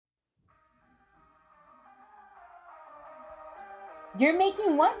You're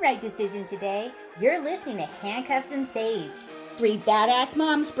making one right decision today. You're listening to Handcuffs and Sage. Three badass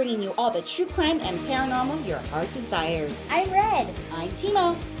moms bringing you all the true crime and paranormal your heart desires. I'm Red. I'm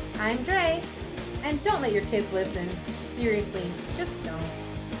Timo. I'm Dre. And don't let your kids listen. Seriously, just don't.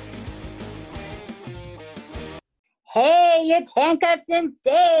 Hey, it's Handcuffs and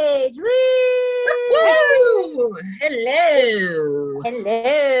Sage. Woo! Woo! Hello.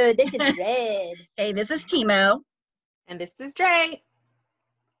 Hello, this is Red. Hey, this is Timo. And this is Dre.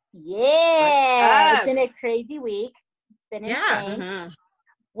 Yeah, it's been a crazy week. It's been insane. Mm-hmm.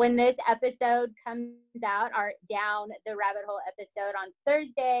 When this episode comes out, our Down the Rabbit Hole episode on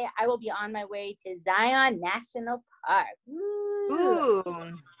Thursday, I will be on my way to Zion National Park. Woo! Ooh.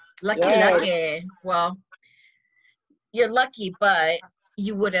 Lucky. Well, you're lucky, but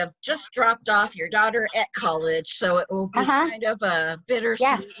you would have just dropped off your daughter at college, so it will be kind of a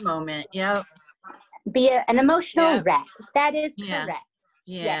bittersweet moment. Yep. Be an emotional wreck. That is correct.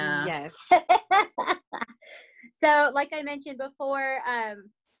 Yeah. Yes. So, like I mentioned before,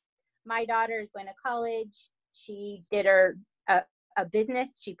 my daughter is going to college. She did a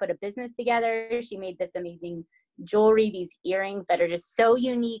business. She put a business together. She made this amazing jewelry, these earrings that are just so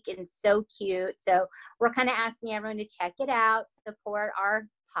unique and so cute. So we're kind of asking everyone to check it out, support our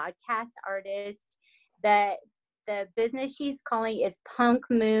podcast artist. The business she's calling is Punk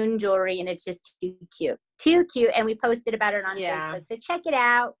Moon Jewelry, and it's just too cute. And we posted about it on Facebook, so check it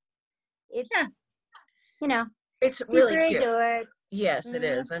out. It's it's super really cute. adored. Yes, it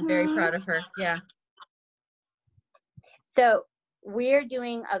is. I'm very proud of her. Yeah. So we're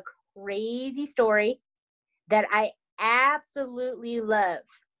doing a crazy story that I absolutely love.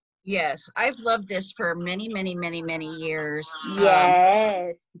 Yes, I've loved this for many, many, many, many years.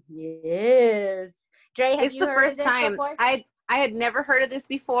 Yes. Dre, have It's you the heard first of this time. before? I had never heard of this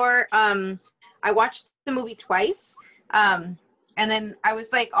before. I watched the movie twice. And then I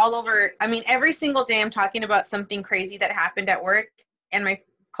was like all over. I mean, every single day I'm talking about something crazy that happened at work, and my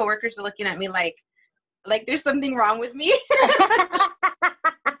coworkers are looking at me like there's something wrong with me.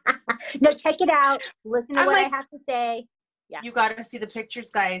 No, check it out. Listen to what I have to say. Yeah. You got to see the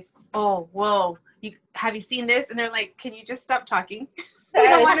pictures, guys. Oh, whoa. Have you seen this? And they're like, can you just stop talking? We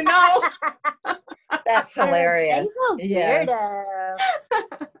don't want to know. That's hilarious. Weirdo.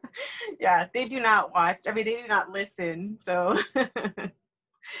 Yeah, they do not watch. I mean, they do not listen. So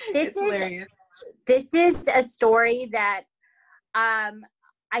it's hilarious. This is a story that I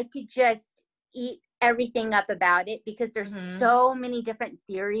could just eat everything up about it, because there's so many different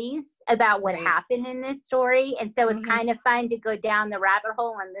theories about what happened in this story. And so it's kind of fun to go down the rabbit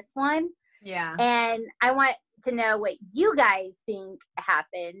hole on this one. Yeah. And I want to know what you guys think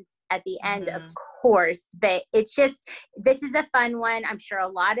happened at the end, of course. But it's just, this is a fun one. I'm sure a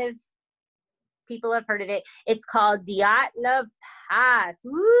lot of people have heard of it. It's called Dyatlov Pass.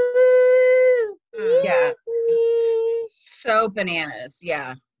 Woo! Yeah. So bananas.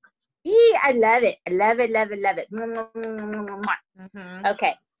 Yeah. I love it. I love it, love it, love it.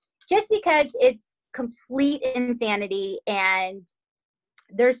 Okay. Just because it's complete insanity, and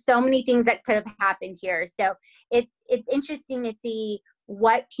there's so many things that could have happened here. So it's interesting to see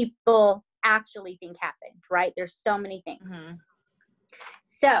what people actually think happened, right? There's so many things.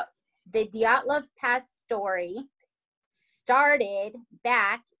 So the Dyatlov Pass story started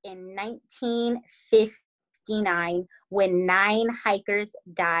back in 1959 when 9 hikers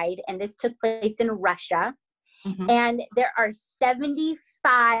died, and this took place in Russia. And there are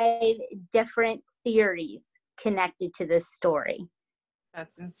 75 different theories connected to this story.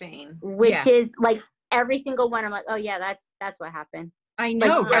 That's insane. Which is like every single one. I'm like, oh yeah, that's what happened. I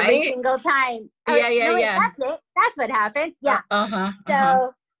know, like, right? Every single time. Yeah. That's it. That's what happened. Yeah.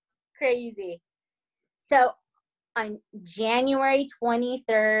 So crazy. So on January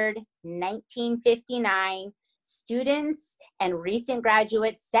 23rd, 1959, students and recent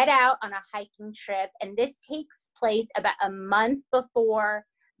graduates set out on a hiking trip, and this takes place about a month before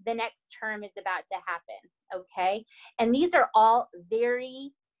the next term is about to happen, okay? And these are all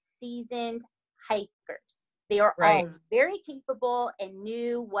very seasoned hikers. They are all very capable and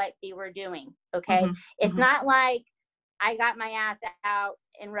knew what they were doing, okay? It's not like I got my ass out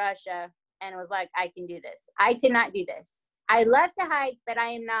in Russia and was like, I can do this. I could not do this. I love to hike, but I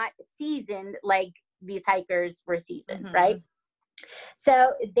am not seasoned like these hikers were seasoned, right?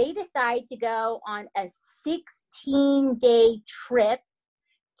 So they decide to go on a 16-day trip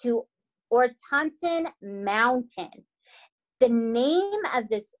to Ortonton Mountain. The name of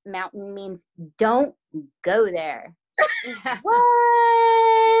this mountain means don't go there.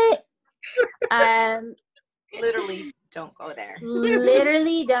 What? Literally. don't go there.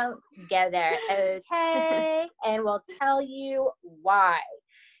 Literally don't go there. Okay. And we'll tell you why.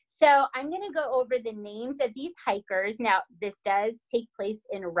 So I'm going to go over the names of these hikers. Now, this does take place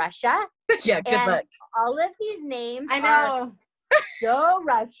in Russia. Yeah, good luck. All of these names I know. are so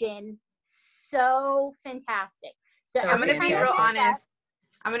Russian, so fantastic. So I'm going to be real honest.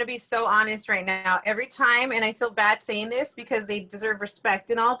 I'm going to be so honest right now. Every time, and I feel bad saying this because they deserve respect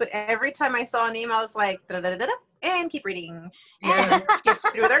and all, but every time I saw a name, I was like, da-da-da-da-da, and keep reading. Yeah. And skip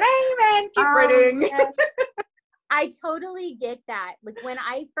through their name and keep reading. Yeah. I totally get that. Like when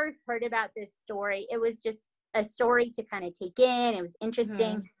I first heard about this story, it was just a story to kind of take in. It was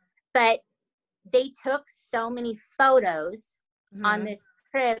interesting, but they took so many photos on this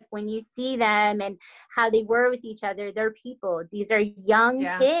trip. When you see them and how they were with each other, they're people. These are young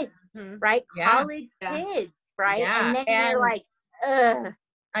kids, right? College kids, right? Yeah. And then you're like, ugh.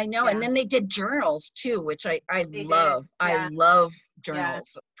 I know. And then they did journals too, which I love. Yeah. I love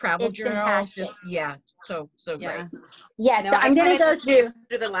journals. Travel It's journals. fantastic. Just so great. Yeah. No, so I'm going to go through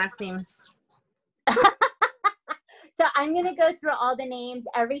the last names. So I'm going to go through all the names.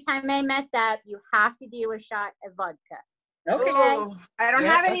 Every time I mess up, you have to do a shot of vodka. Okay. Ooh, I don't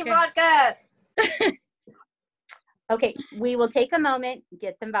have any vodka. Okay, we will take a moment,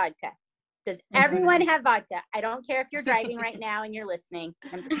 get some vodka. Does everyone have vodka? I don't care if you're driving right now and you're listening.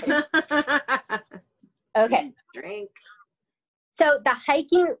 I'm just kidding. Okay. Drink. So the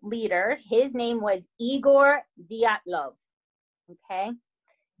hiking leader, his name was Igor Dyatlov. Okay.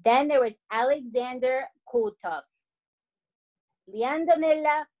 Then there was Alexander Kotov,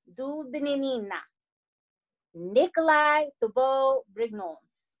 Leandonella Dubninina, Nikolai Tubo-Brignons,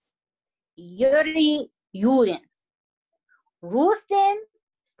 Yuri Yurin, Rustin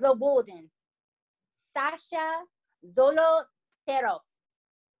Slobodin, Sasha Zoloterov,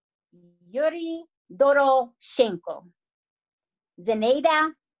 Yuri Doroshenko,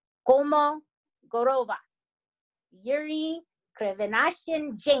 Zenaida Komogorova, Yuri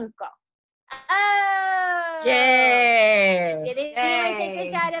Krevenashenko. Oh! Yay! Did anyone take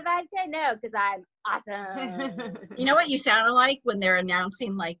a shot of vodka? No, because I'm awesome. You know what you sounded like when they're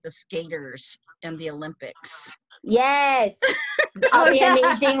announcing like the skaters in the Olympics. Yes. All the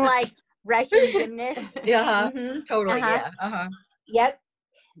amazing like Russian gymnasts. Yeah, totally. Yeah. Yep.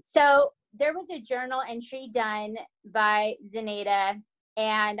 So there was a journal entry done by Zenaida,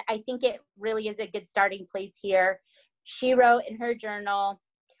 and I think it really is a good starting place here. She wrote in her journal,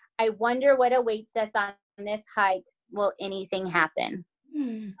 "I wonder what awaits us on this hike. Will anything happen?"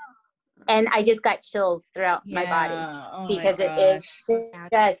 And I just got chills throughout my body because it is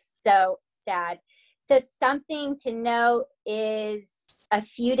just so sad. So something to note is a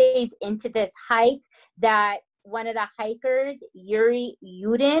few days into this hike that one of the hikers, Yuri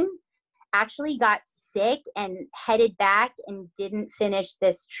Yudin, actually got sick and headed back and didn't finish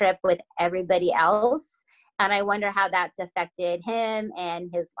this trip with everybody else. And I wonder how that's affected him and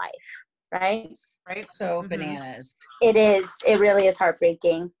his life, right? Right. So bananas. It is. It really is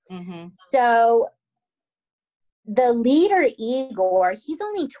heartbreaking. So the leader, Igor, he's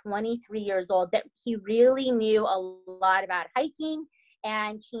only 23 years old, that he really knew a lot about hiking,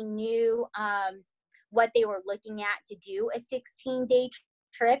 and he knew what they were looking at to do a 16-day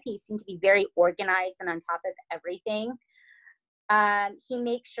trip. He seemed to be very organized and on top of everything. He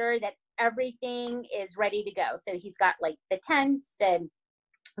makes sure that everything is ready to go. So he's got like the tents, and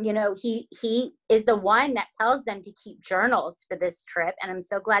you know, he is the one that tells them to keep journals for this trip. And I'm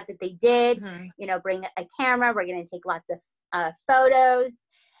so glad that they did, you know, bring a camera. We're going to take lots of photos.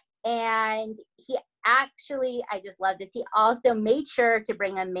 And he actually, I just love this. He also made sure to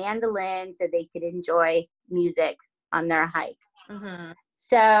bring a mandolin so they could enjoy music on their hike.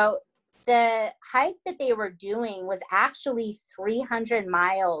 So the hike that they were doing was actually 300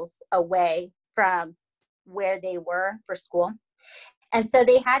 miles away from where they were for school. And so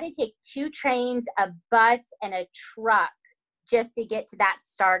they had to take 2 trains, a bus, and a truck just to get to that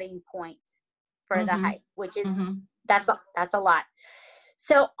starting point for the hike, which is, that's a lot.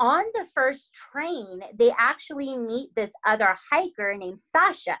 So on the first train, they actually meet this other hiker named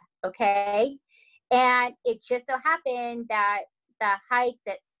Sasha, okay? And it just so happened that the hike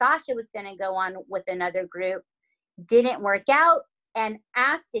that Sasha was going to go on with another group didn't work out, and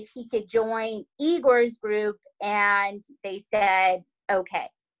asked if he could join Igor's group, and they said, okay,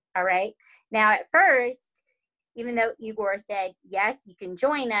 all right. Now at first, even though Igor said, yes, you can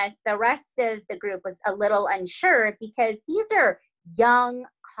join us, the rest of the group was a little unsure because these are young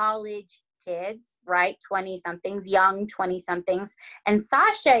college kids, right? 20-somethings, young 20-somethings. And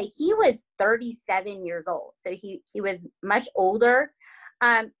Sasha, he was 37 years old. So he was much older.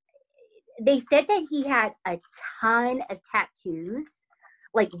 they said that he had a ton of tattoos,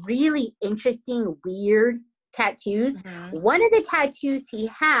 like really interesting, weird tattoos. Mm-hmm. One of the tattoos he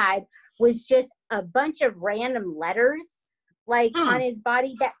had was just a bunch of random letters, like on his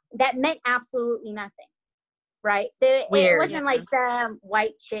body that meant absolutely nothing. Right. So it wasn't like some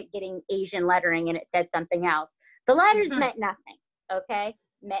white chick getting Asian lettering and it said something else. The letters meant nothing. Okay.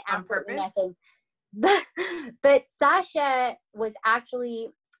 Meant absolutely nothing. But Sasha was actually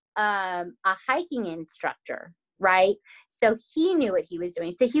a hiking instructor, right? So he knew what he was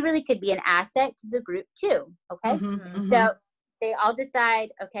doing. So he really could be an asset to the group too. Okay. So they all decide,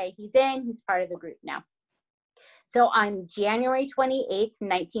 okay, he's part of the group now. So on January 28th,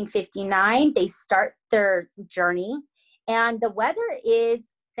 1959, they start their journey, and the weather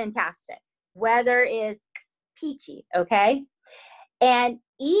is fantastic. Weather is peachy, okay? And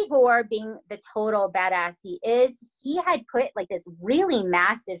Igor, being the total badass he is, he had put like this really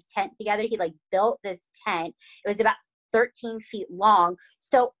massive tent together. He like built this tent. It was about 13 feet long.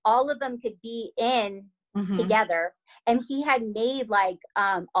 So all of them could be in together. And he had made like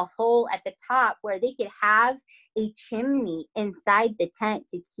a hole at the top where they could have a chimney inside the tent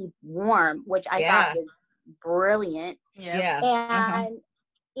to keep warm, which I thought was brilliant. And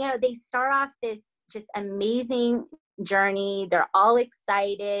you know, they start off this just amazing journey. They're all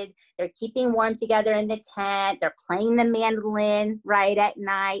excited. They're keeping warm together in the tent. They're playing the mandolin right at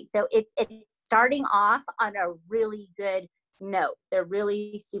night. So it's starting off on a really good note. They're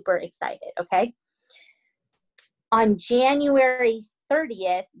really super excited. Okay. On January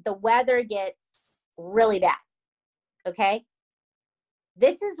 30th, the weather gets really bad. Okay.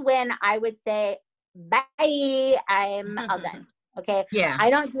 This is when I would say, bye, I'm all done. Okay. Yeah. I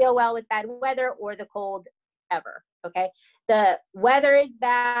don't deal well with bad weather or the cold ever. Okay. The weather is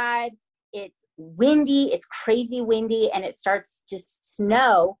bad. It's windy. It's crazy windy, and it starts to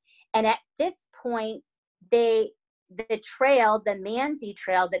snow. And at this point, the trail, the Manzi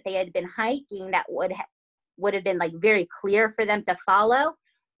Trail that they had been hiking, that would have been like very clear for them to follow,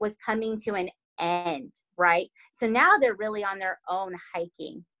 was coming to an end, right? So now they're really on their own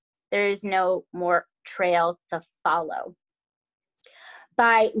hiking. There is no more trail to follow.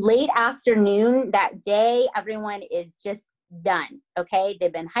 By late afternoon that day, everyone is just done. Okay,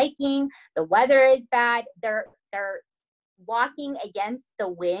 they've been hiking. The weather is bad. They're walking against the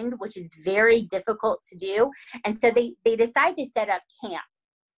wind, which is very difficult to do. And so they decide to set up camp.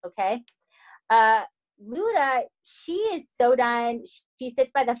 Okay. Luda, she is so done. She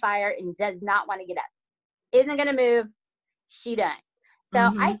sits by the fire and does not want to get up. Isn't going to move. She done.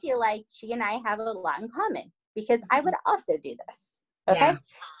 So I feel like she and I have a lot in common, because I would also do this. Okay. Yeah.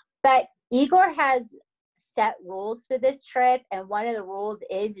 But Igor has set rules for this trip. And one of the rules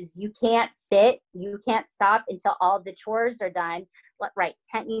is you can't sit, you can't stop until all the chores are done. Right.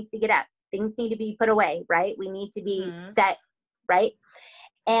 Tent needs to get up. Things need to be put away. Right. We need to be set. Right.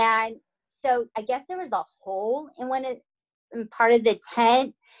 And so I guess there was a hole in part of the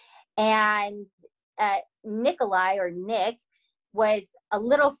tent, and Nikolai, or Nick, was a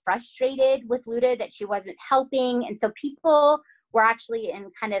little frustrated with Luda that she wasn't helping. And so people were actually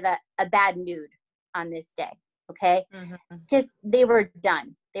in kind of a bad mood on this day. Okay. Just, they were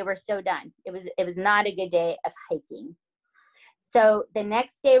done. They were so done. It was not a good day of hiking. So the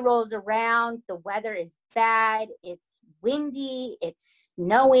next day rolls around. The weather is bad. It's windy. It's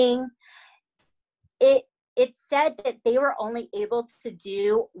snowing. It said that they were only able to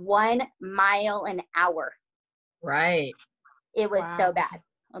do 1 mile an hour. Right. It was so bad.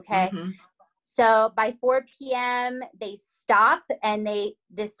 Okay. So by 4 p.m., they stop and they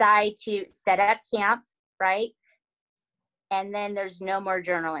decide to set up camp, right? And then there's no more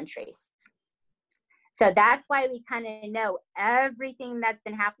journal entries. So that's why we kind of know everything that's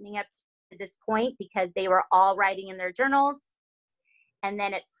been happening up to this point, because they were all writing in their journals, and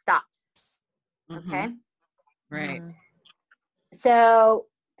then it stops. Okay. Right. So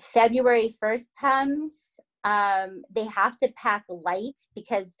February 1st comes. They have to pack light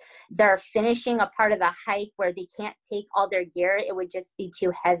because they're finishing a part of the hike where they can't take all their gear. It would just be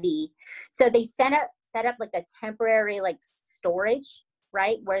too heavy. So they set up like a temporary like storage,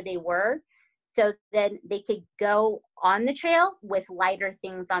 right, where they were. So then they could go on the trail with lighter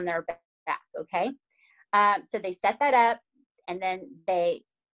things on their back. Okay. So they set that up, and then they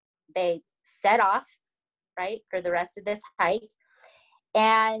set off, right, for the rest of this hike.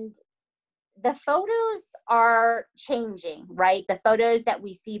 And the photos are changing, right? The photos that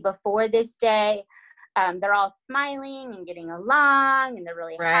we see before this day, they're all smiling and getting along, and they're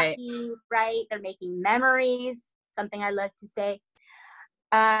really happy, right? They're making memories, something I love to say.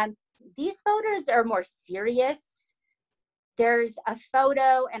 These photos are more serious. there's a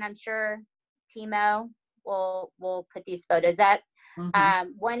photo, and I'm sure Timo will put these photos up.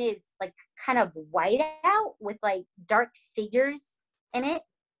 One is like kind of white out with like dark figures in it.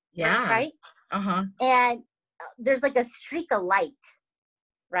 Yeah. Right? And there's like a streak of light,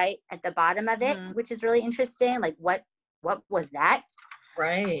 right, at the bottom of it, which is really interesting. Like what was that?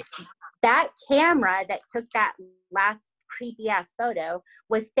 Right. That camera that took that last creepy ass photo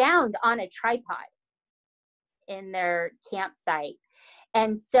was found on a tripod in their campsite.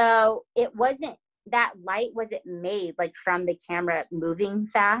 And so that light wasn't made like from the camera moving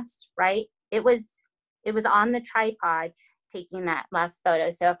fast, right? It was on the tripod taking that last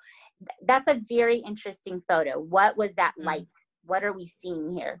photo. So that's a very interesting photo. What was that light? What are we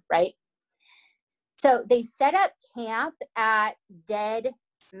seeing here, right? So they set up camp at Dead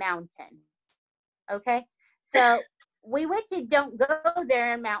Mountain. Okay. So we went to Don't Go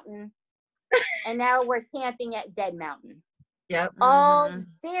There Mountain, and now we're camping at Dead Mountain. Yep. All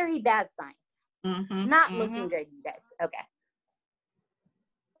very bad signs. Not looking good, you guys. Okay.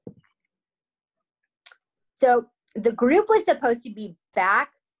 So the group was supposed to be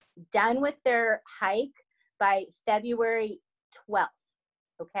back, done with their hike by February 12th.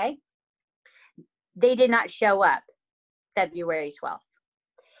 Okay. They did not show up February 12th.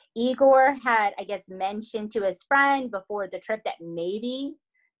 Igor had, I guess, mentioned to his friend before the trip that maybe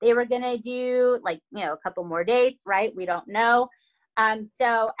they were going to do like, a couple more days, right? We don't know.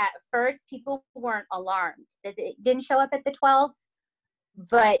 So at first people weren't alarmed that it didn't show up at the 12th.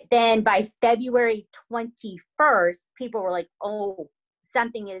 But then by February 21st, people were like, oh,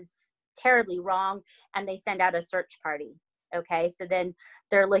 something is terribly wrong. And they send out a search party. Okay. So then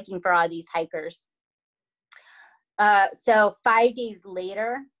they're looking for all these hikers. So 5 days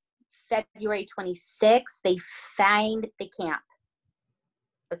later, February 26th, they find the camp.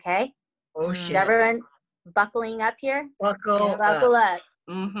 Okay. Oh shit. Is everyone buckling up here? Buckle up.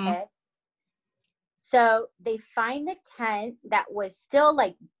 Okay. So they find the tent that was still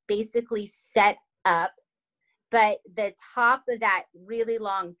like basically set up, but the top of that really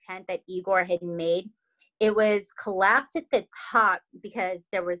long tent that Igor had made, it was collapsed at the top because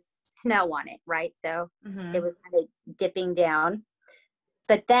there was snow on it, right? So it was kind of dipping down.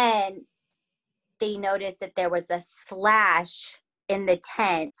 But then they noticed that there was a slash in the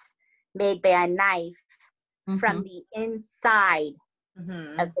tent made by a knife from the inside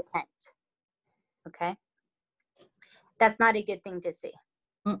of the tent. Okay. That's not a good thing to see.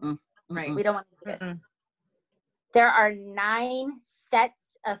 Right. We don't want to see this. There are 9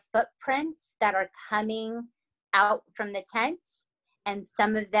 sets of footprints that are coming out from the tent, and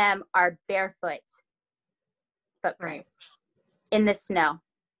some of them are barefoot footprints in the snow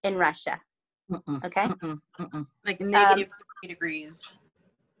in Russia. Okay. Like negative 50 degrees.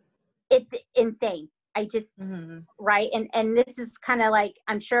 It's insane. I just, right. And this is kind of like,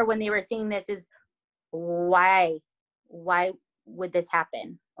 I'm sure when they were seeing this is why would this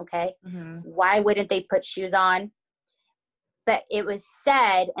happen? Okay. Why wouldn't they put shoes on? But it was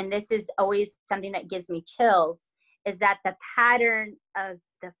said, and this is always something that gives me chills, is that the pattern of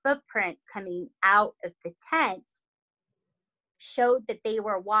the footprints coming out of the tent showed that they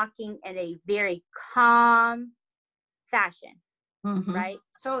were walking in a very calm fashion, right?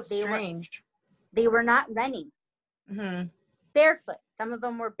 So strange. They were not running. Barefoot. Some of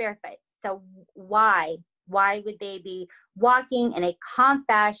them were barefoot. So why would they be walking in a calm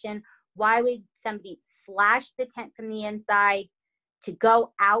fashion? Why would somebody slash the tent from the inside to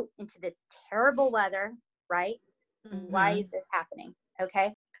go out into this terrible weather, right? Why is this happening?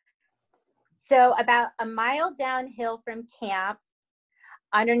 Okay. So about a mile downhill from camp,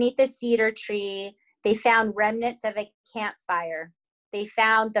 underneath a cedar tree, they found remnants of a campfire. They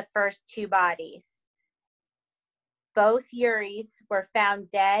found the first 2 bodies. Both Yuris were found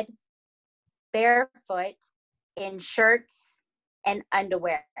dead, barefoot, in shirts and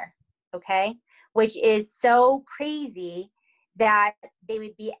underwear. Okay, which is so crazy that they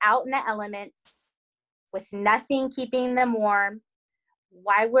would be out in the elements with nothing keeping them warm.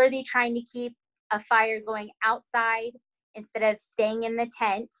 Why were they trying to keep a fire going outside instead of staying in the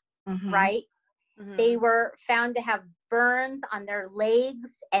tent, right? They were found to have burns on their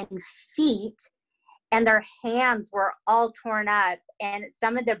legs and feet, and their hands were all torn up. And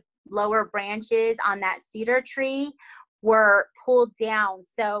some of the lower branches on that cedar tree were pulled down.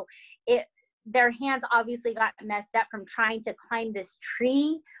 So their hands obviously got messed up from trying to climb this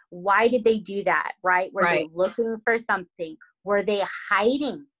tree. Why did they do that, right? Were they looking for something? Were they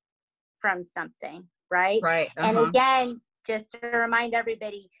hiding from something, right? Right. And again, just to remind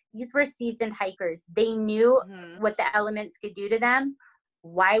everybody, these were seasoned hikers. They knew what the elements could do to them.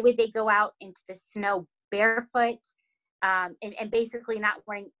 Why would they go out into the snow barefoot? and basically not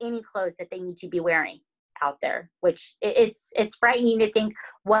wearing any clothes that they need to be wearing out there, which it's frightening to think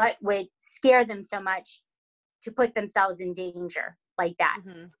what would scare them so much to put themselves in danger like that,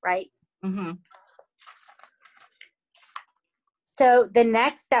 right? Mm-hmm. So the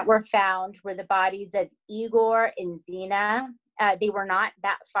next that were found were the bodies of Igor and Zina. They were not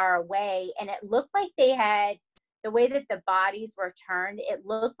that far away, and it looked like they had, the way that the bodies were turned, it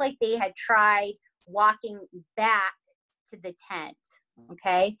looked like they had tried walking back to the tent,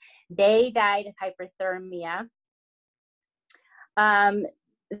 okay? They died of hypothermia.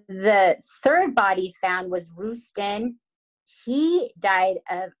 The third body found was Rustin. He died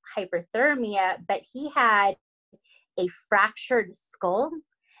of hypothermia, but he had a fractured skull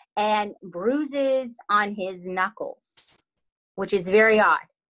and bruises on his knuckles, which is very odd,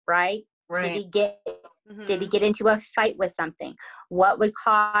 right? Right. Did he get into a fight with something? What would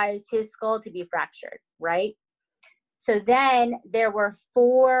cause his skull to be fractured, right? So then there were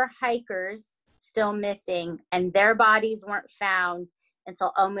 4 hikers still missing, and their bodies weren't found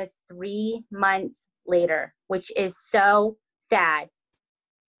until almost 3 months later, which is so sad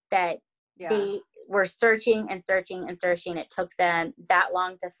that they were searching and searching and searching. It took them that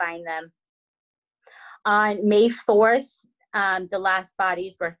long to find them. On May 4th, the last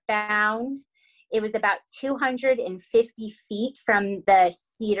bodies were found. It was about 250 feet from the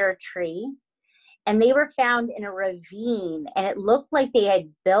cedar tree. And they were found in a ravine, and it looked like they had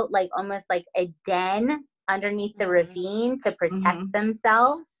built like almost like a den underneath the ravine to protect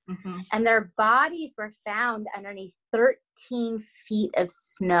themselves. And their bodies were found underneath 13 feet of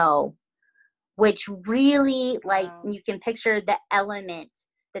snow, which really, like, you can picture the element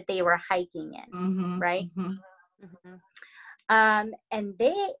that they were hiking in, right? And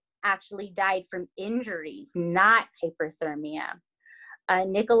they actually died from injuries, not hypothermia.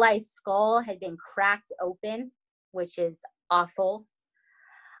 Nikolai's skull had been cracked open, which is awful.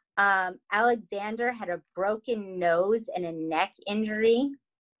 Alexander had a broken nose and a neck injury.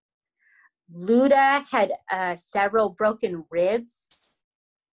 Luda had several broken ribs,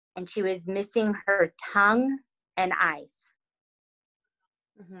 and she was missing her tongue and eyes.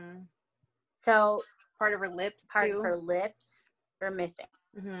 So part of her lips were missing.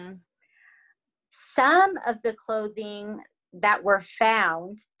 Some of the clothing that were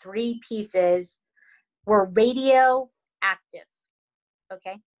found, 3 pieces, were radioactive.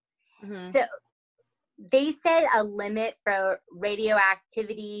 Okay. So they said a limit for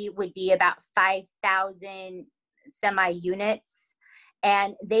radioactivity would be about 5,000 semi-units,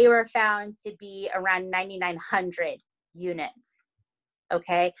 and they were found to be around 9,900 units.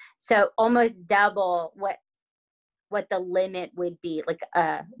 Okay. So almost double what the limit would be, like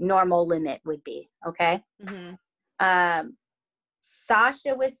a normal limit would be. Okay.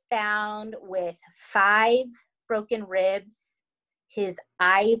 Sasha was found with 5 broken ribs. His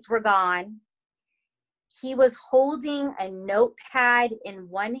eyes were gone. He was holding a notepad in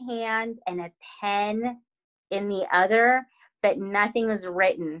one hand and a pen in the other, but nothing was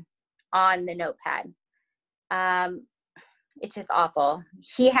written on the notepad. It's just awful.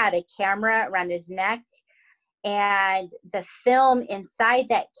 He had a camera around his neck, and the film inside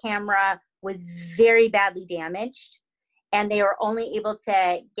that camera was very badly damaged, and they were only able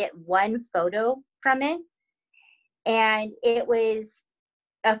to get 1 photo from it. And it was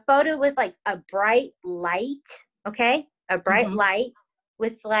a photo with like a bright light, okay? A bright light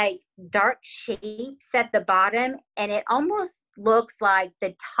with like dark shapes at the bottom, and it almost looks like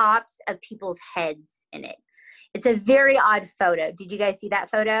the tops of people's heads in it. It's a very odd photo. Did you guys see that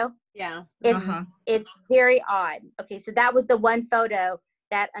photo? Yeah. It's very odd. Okay, so that was the 1 photo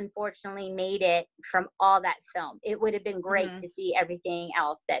that unfortunately made it from all that film. It would have been great to see everything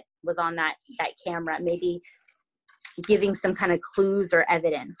else that was on that camera, maybe giving some kind of clues or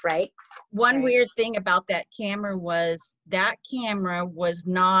evidence, right? One weird thing about that camera was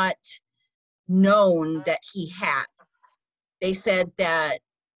not known that he had. They said that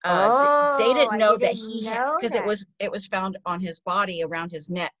they didn't know that he had, because it was found on his body around his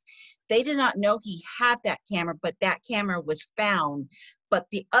neck. They did not know he had that camera, but that camera was found. But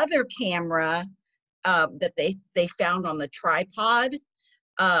the other camera that they found on the tripod,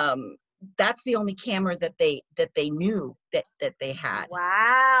 that's the only camera that they knew that they had.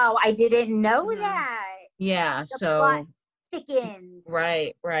 Wow, I didn't know that. Yeah, the so plot thickens.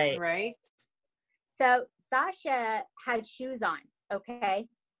 Right. So Sasha had shoes on. Okay,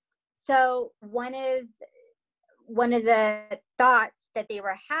 so one of the thoughts that they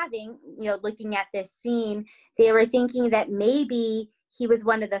were having, looking at this scene, they were thinking that maybe he was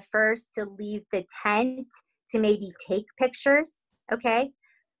one of the first to leave the tent to maybe take pictures. Okay.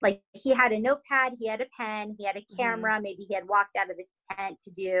 Like he had a notepad, he had a pen, he had a camera, maybe he had walked out of the tent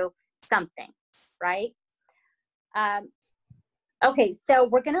to do something, right? Okay, so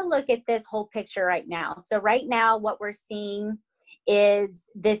we're going to look at this whole picture right now. So right now what we're seeing is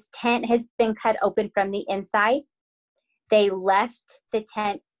this tent has been cut open from the inside. They left the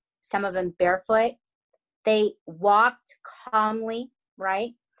tent, some of them barefoot. They walked calmly,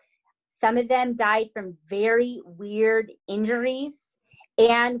 right? Some of them died from very weird injuries.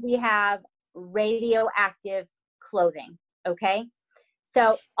 And we have radioactive clothing, okay?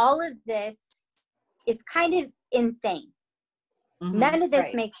 So all of this is kind of insane. None of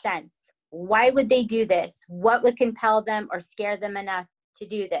this makes sense. Why would they do this? What would compel them or scare them enough to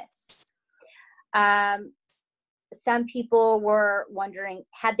do this? Some people were wondering,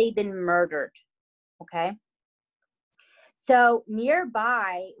 had they been murdered? Okay. So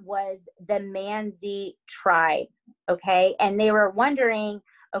nearby was the Mansi tribe, okay? And they were wondering,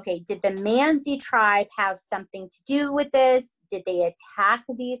 okay, did the Mansi tribe have something to do with this? Did they attack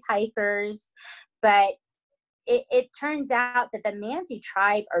these hikers? But it turns out that the Mansi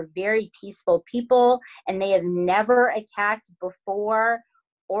tribe are very peaceful people, and they have never attacked before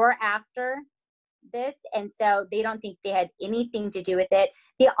or after this. And so they don't think they had anything to do with it.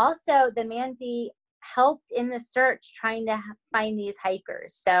 The Mansi helped in the search trying to find these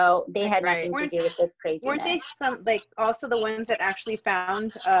hikers, so they had nothing to do with this craziness. Weren't they also the ones that actually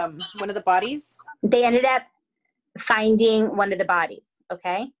found one of the bodies? They ended up finding one of the bodies.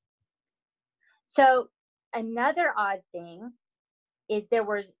 Okay, so another odd thing is there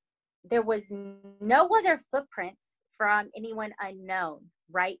was no other footprints from anyone unknown,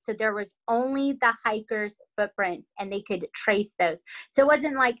 right? So there was only the hikers' footprints, and they could trace those. So it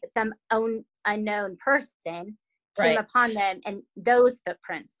wasn't like some unknown person came upon them and those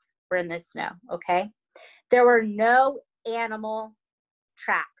footprints were in the snow, okay? There were no animal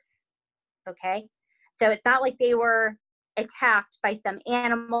tracks, okay? So it's not like they were attacked by some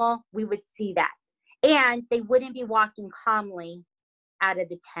animal. We would see that. And they wouldn't be walking calmly out of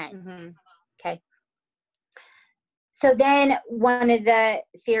the tent, okay? So then one of the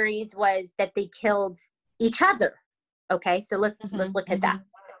theories was that they killed each other, okay? So let's look at that.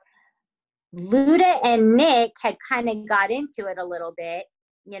 Luda and Nick had kind of got into it a little bit,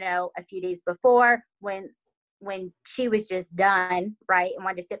 a few days before when she was just done, right, and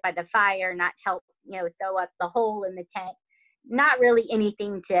wanted to sit by the fire, not help, sew up the hole in the tent. Not really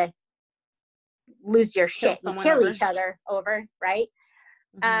anything to lose your shit and kill each other over, right?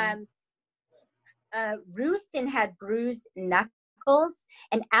 Rooston had bruised knuckles,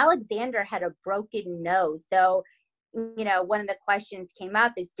 and Alexander had a broken nose. So, one of the questions came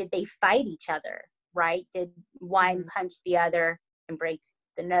up is, did they fight each other, right? Did one punch the other and break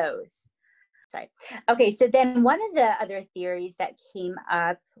the nose? Sorry. Okay, so then one of the other theories that came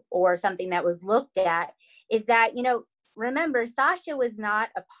up, or something that was looked at, is that, remember, Sasha was not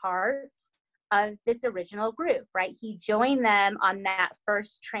a part of this original group, right? He joined them on that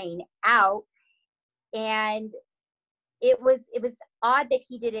first train out, and it was odd that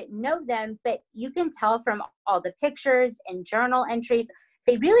he didn't know them, but you can tell from all the pictures and journal entries,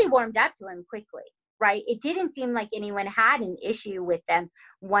 they really warmed up to him quickly, right? It didn't seem like anyone had an issue with them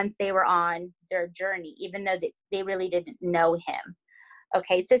once they were on their journey, even though they really didn't know him.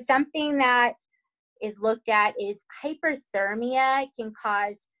 Okay, so something that is looked at is hyperthermia can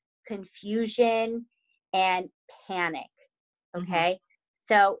cause confusion and panic, okay?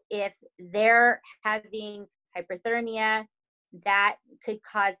 So if they're having hyperthermia, that could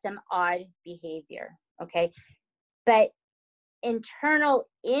cause some odd behavior, okay? But internal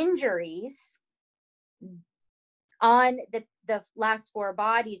injuries on the last 4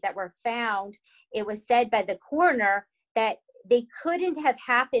 bodies that were found, it was said by the coroner that they couldn't have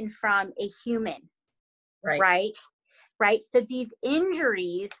happened from a human, right? So these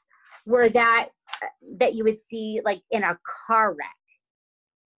injuries were that you would see like in a car wreck,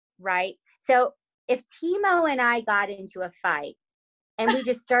 right? So if Timo and I got into a fight and we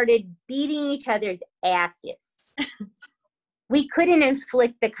just started beating each other's asses, we couldn't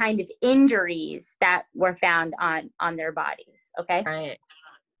inflict the kind of injuries that were found on their bodies, okay? Right.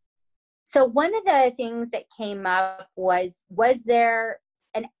 So one of the things that came up was there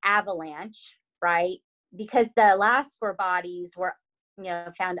an avalanche, right? Because the last 4 bodies were,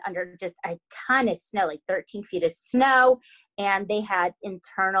 found under just a ton of snow, like 13 feet of snow, and they had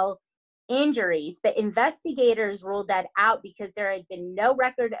internal injuries. But investigators ruled that out because there had been no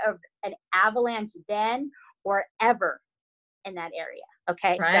record of an avalanche then or ever in that area.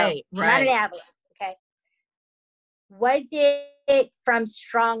 Okay. Right. So not an avalanche. Okay. Was it from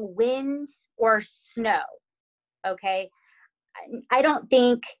strong wind or snow? Okay. I don't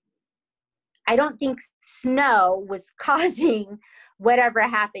think snow was causing whatever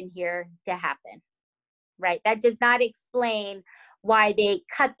happened here to happen, right? That does not explain why they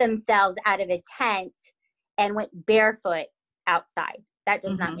cut themselves out of a tent and went barefoot outside. That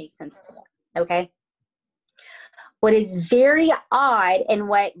does not make sense to me, okay? What is very odd and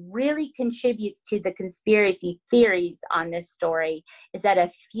what really contributes to the conspiracy theories on this story is that a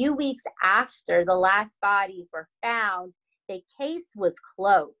few weeks after the last bodies were found, the case was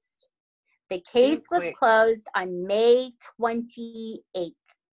closed. The case was closed on May 28th,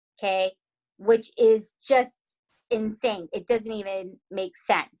 okay? Which is just insane. It doesn't even make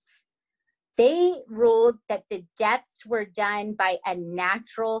sense. They ruled that the deaths were done by a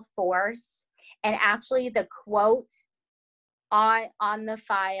natural force. And actually the quote on the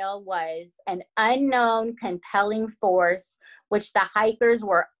file was an unknown compelling force which the hikers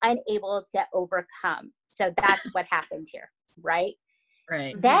were unable to overcome. So that's what happened here, right?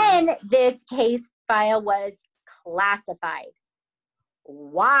 Right. Then this case file was classified.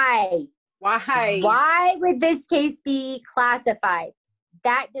 Why? Why would this case be classified?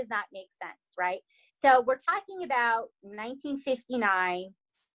 That does not make sense, right? So we're talking about 1959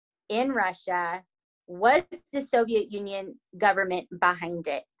 in Russia. Was the Soviet Union government behind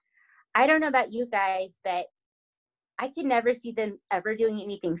it? I don't know about you guys, but I could never see them ever doing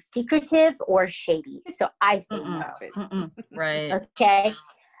anything secretive or shady. So I say no. Right. Okay.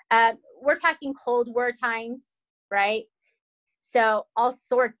 We're talking Cold War times, right? So all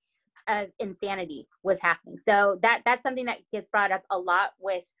sorts of insanity was happening. So that's something that gets brought up a lot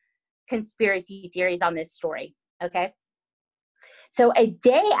with conspiracy theories on this story. Okay. So a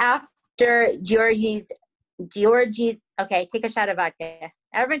day after Georgie's, okay, take a shot of vodka.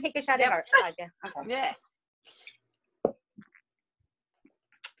 Everyone take a shot of vodka. Okay. Yeah.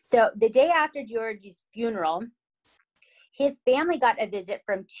 So the day after Georgie's funeral, his family got a visit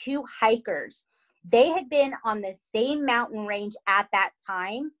from two hikers. They had been on the same mountain range at that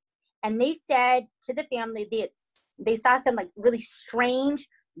time. And they said to the family, they saw some like really strange,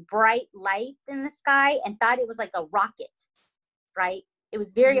 bright lights in the sky and thought it was like a rocket, right? It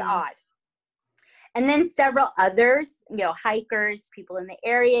was very odd. And then several others, hikers, people in the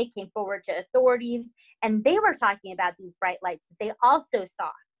area came forward to authorities, and they were talking about these bright lights that they also saw,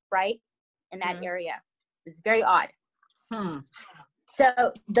 right, in that area. It was very odd.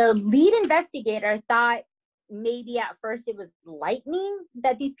 So the lead investigator thought maybe at first it was lightning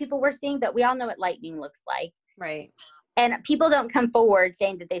that these people were seeing, but we all know what lightning looks like. Right. And people don't come forward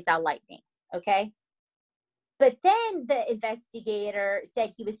saying that they saw lightning, okay? But then the investigator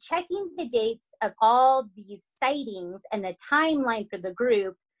said he was checking the dates of all these sightings and the timeline for the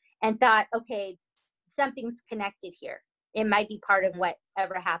group and thought, okay, something's connected here. It might be part of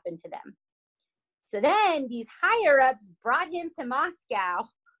whatever happened to them. So then these higher-ups brought him to Moscow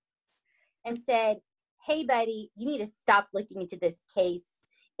and said, hey, buddy, you need to stop looking into this case.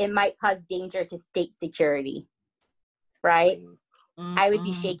 It might cause danger to state security, right? I would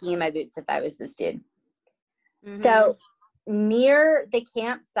be shaking in my boots if I was this dude. So near the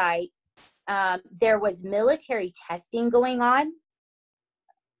campsite, there was military testing going on.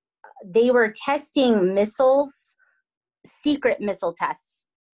 They were testing missiles, secret missile tests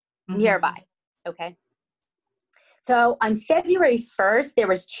nearby, okay? So on February 1st, there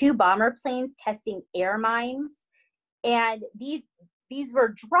was 2 bomber planes testing air mines, and these were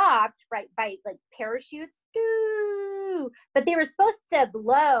dropped by like parachutes, but they were supposed to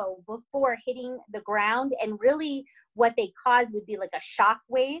blow before hitting the ground, and really what they caused would be like a shock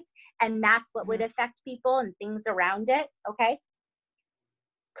wave, and that's what would affect people and things around it, okay?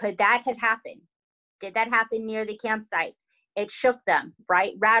 Could that have happened? Did that happen near the campsite? It shook them,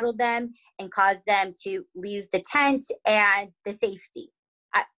 right? Rattled them and caused them to leave the tent and the safety,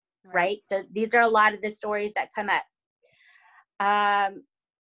 right? So these are a lot of the stories that come up.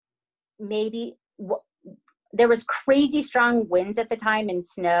 Maybe there was crazy strong winds at the time and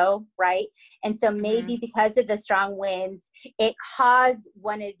snow, right? And so maybe because of the strong winds, it caused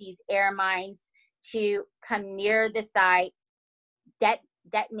one of these air mines to come near the site,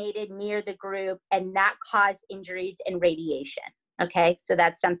 detonated near the group, and that caused injuries and radiation. Okay, so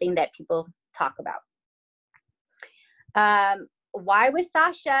that's something that people talk about. Why was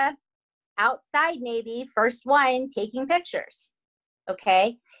Sasha outside, maybe first one taking pictures?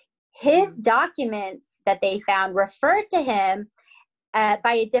 Okay, his documents that they found referred to him by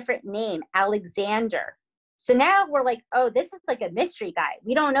a different name, Alexander. So now we're like, oh, this is like a mystery guy.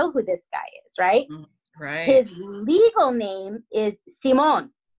 We don't know who this guy is, right? Right. His legal name is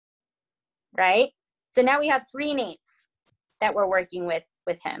Simon, right? So now we have 3 names that we're working with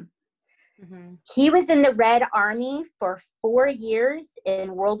him. Mm-hmm. He was in the Red Army for 4 years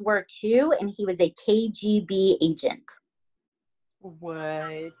in World War II, and he was a KGB agent.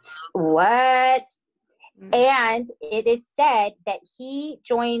 What? Mm. And it is said that he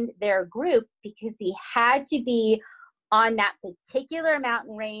joined their group because he had to be on that particular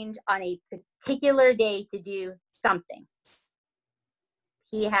mountain range on a particular day to do something.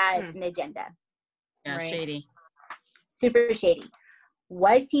 He had an agenda. Yeah, right. Shady. Super shady.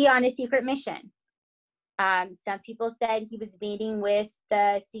 Was he on a secret mission? Some people said he was meeting with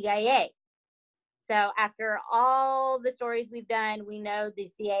the CIA. So after all the stories we've done, we know the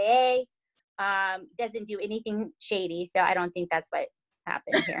CIA doesn't do anything shady. So I don't think that's what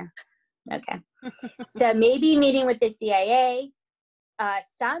happened here. Okay. So maybe meeting with the CIA.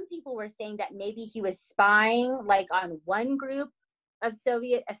 Some people were saying that maybe he was spying like on one group of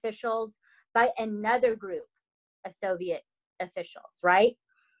Soviet officials by another group of Soviet officials, right?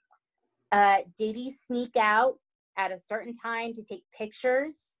 Did he sneak out at a certain time to take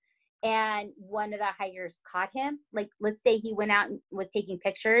pictures and one of the hikers caught him? Like, let's say he went out and was taking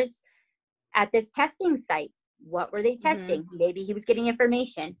pictures at this testing site. What were they testing? Mm-hmm. Maybe he was getting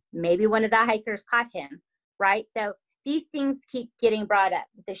information. Maybe one of the hikers caught him, right? So these things keep getting brought up,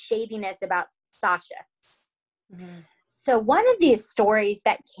 the shadiness about Sasha. Mm-hmm. So one of these stories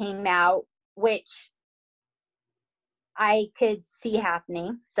that came out, which I could see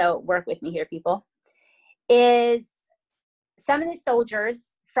happening, so work with me here, people, is some of the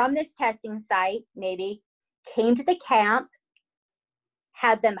soldiers from this testing site maybe came to the camp,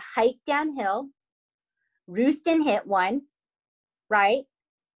 had them hike downhill, roost and hit one, right?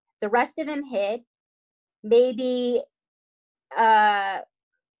 The rest of them hid. Maybe, they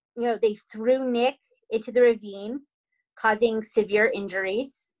threw Nick into the ravine, causing severe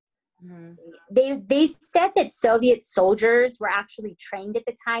injuries. Mm-hmm. They said that Soviet soldiers were actually trained at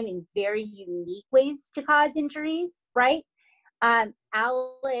the time in very unique ways to cause injuries, right?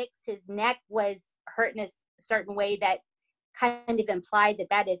 Alex, his neck was hurt in a certain way that kind of implied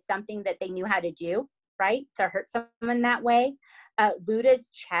that is something that they knew how to do, right? To hurt someone that way. Luda's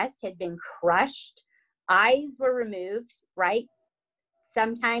chest had been crushed. Eyes were removed, right?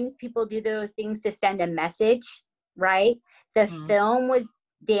 Sometimes people do those things to send a message, right? The film was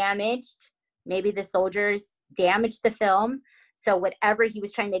damaged. Maybe the soldiers damaged the film. So whatever he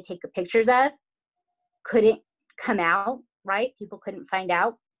was trying to take pictures of couldn't come out, right? People couldn't find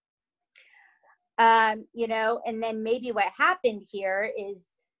out. And then maybe what happened here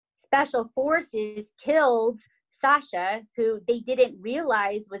is special forces killed Sasha, who they didn't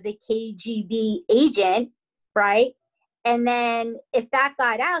realize was a KGB agent, right? And then if that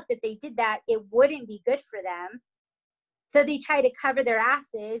got out that they did that, it wouldn't be good for them. So they try to cover their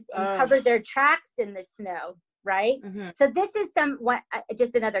asses and cover their tracks in the snow, right? Mm-hmm. So this is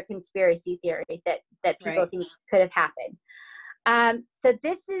just another conspiracy theory that people think could have happened. So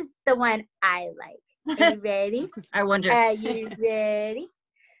this is the one I like. Are you ready? I wonder. Are you ready?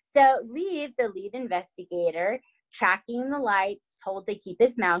 So Liev, the lead investigator, tracking the lights, told to keep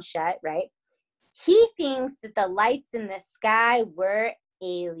his mouth shut, right? He thinks that the lights in the sky were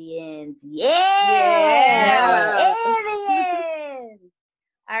aliens. Yeah! Aliens!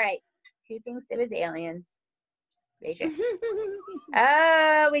 All right. Who thinks it was aliens? Raise your hand.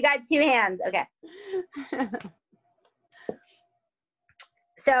 Oh, we got 2 hands. Okay.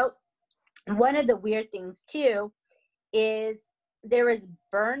 So one of the weird things, too, is there was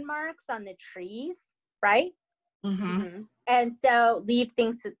burn marks on the trees, right? Mm-hmm. Mm-hmm. And so Liev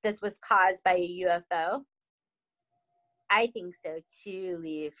thinks that this was caused by a UFO. I think so too,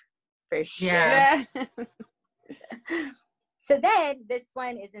 Liev, for sure. Yeah. So then this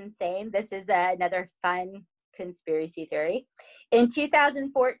one is insane. This is another fun conspiracy theory. In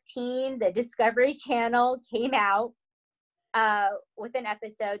 2014, the Discovery Channel came out with an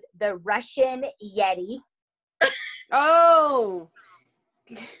episode, The Russian Yeti. Oh.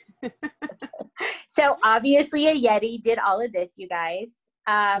 So obviously a Yeti did all of this, you guys.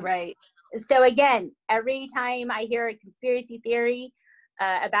 Right. So again, every time I hear a conspiracy theory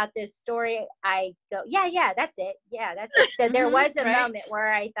about this story, I go, yeah, that's it. Yeah, that's it. So there was a moment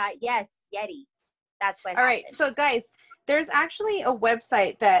where I thought, yes, Yeti. That's what happened. All right. So guys, there's actually a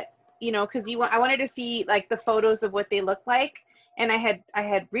website that, because I wanted to see like the photos of what they look like. And I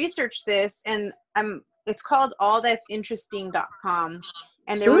had researched this, and it's called allthat'sinteresting.com.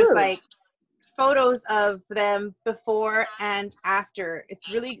 And there was like photos of them before and after.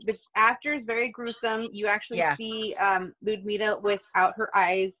 It's really, the after is very gruesome. You actually see Ludmila without her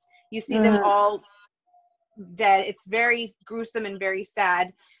eyes. You see them all dead. It's very gruesome and very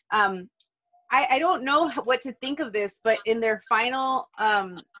sad. I don't know what to think of this, but in their final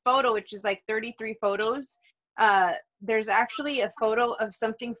photo, which is like 33 photos, there's actually a photo of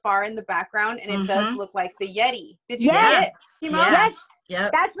something far in the background, and it does look like the Yeti. Did you see it? Yes.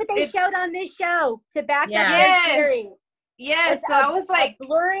 Yep. That's what they showed on this show to back up Yes. their theory. Yes. So I was like, a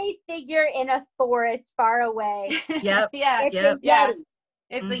blurry figure in a forest far away. Yep. Yeah. It's a Yeti.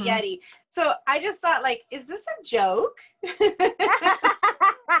 It's a Yeti. So I just thought, like, is this a joke?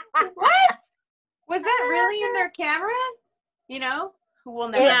 What? Was that really in their camera? You know? We'll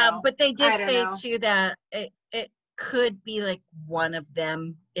never know. But they did say know. too that it could be like one of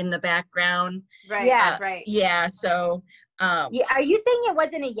them in the background. Right. Yeah. Right. Yeah. So. Are you saying it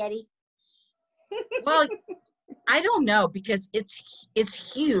wasn't a Yeti? Well, I don't know, because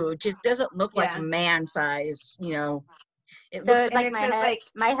it's huge. It doesn't look like a man size, you know. It looks like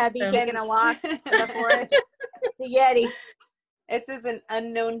my hubby taking a walk in the forest. It's a Yeti. It says an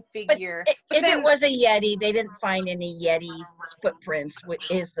unknown figure. But if it was a Yeti, they didn't find any Yeti footprints, which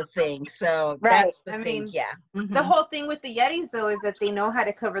is the thing. So that's the thing. The whole thing with the Yetis, though, is that they know how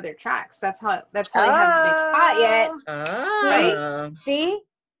to cover their tracks. That's how they haven't been caught yet. Oh. Right? See?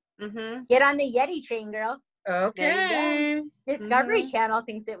 Mm-hmm. Get on the Yeti train, girl. Okay. Discovery Channel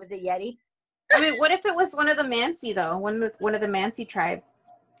thinks it was a Yeti. I mean, what if it was one of the Mansi, though? One of the Mansi tribe.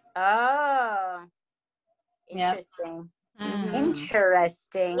 Oh. Interesting. Mm-hmm.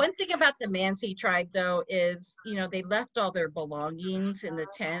 Interesting. One thing about the Mansi tribe, though, is, you know, they left all their belongings in the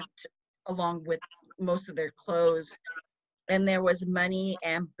tent along with most of their clothes. And there was money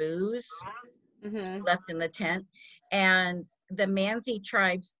and booze left in the tent. And the Mansi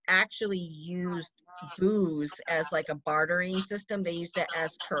tribes actually used booze as like a bartering system. They used it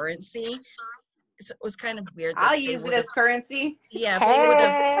as currency. So it was kind of weird. I'll use it as currency. Yeah, they would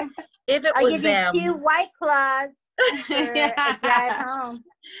have. If it was them. I'll give you 2 White Claws for a drive home.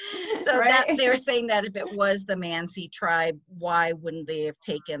 So that they were saying that if it was the Mansi tribe, why wouldn't they have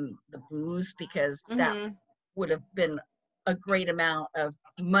taken the booze? Because that would have been a great amount of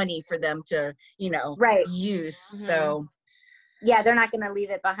money for them to, you know, use. So yeah, they're not going to leave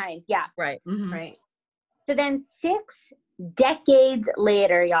it behind. Yeah. Right. Right. So then 6 decades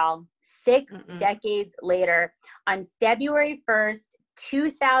later, y'all, 6 decades later, on February 1st,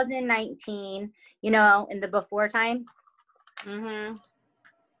 2019, you know, in the before times,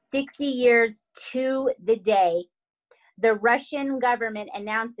 60 years to the day, the Russian government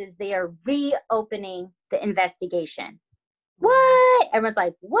announces they are reopening the investigation. What? Everyone's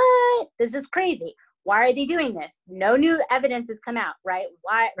like, what? This is crazy. Why are they doing this? No new evidence has come out, right?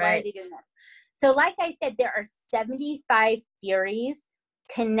 Why are they doing this? So like I said, there are 75 theories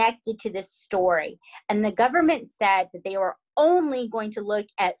connected to this story. And the government said that they were only going to look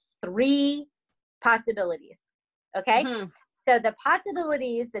at 3 possibilities. Okay? So the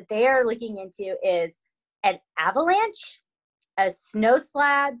possibilities that they are looking into is an avalanche, a snow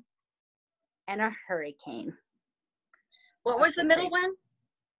slab, and a hurricane. What was the middle one?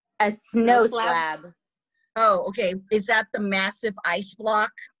 A snow slab. Oh, okay. Is that the massive ice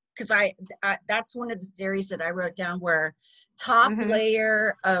block? Because I that's one of the theories that I wrote down, where top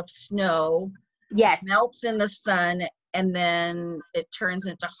layer of snow melts in the sun, and then it turns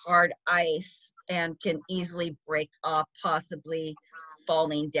into hard ice and can easily break off, possibly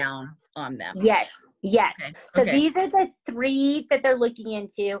falling down on them. Yes. Okay. So these are the 3 that they're looking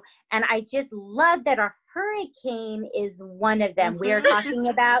into, and I just love that a hurricane is one of them. We are talking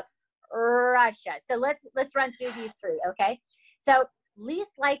about Russia. So let's run through these 3, okay? So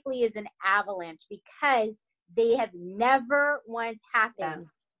least likely is an avalanche, because they have never once happened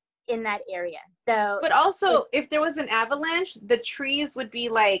in that area. So, but also, if there was an avalanche, the trees would be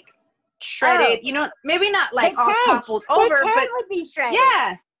like shredded. You know, maybe not like all toppled over, but would be shredded.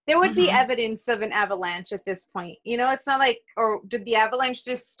 Yeah, there would be evidence of an avalanche at this point. You know, it's not like, or did the avalanche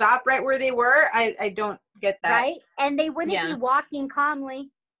just stop right where they were? I don't get that. Right, and they wouldn't be walking calmly.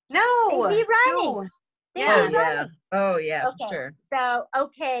 No, they'd be running. No. Oh yeah, okay. Sure. So,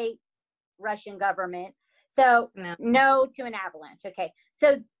 Russian government. So no to an avalanche. Okay.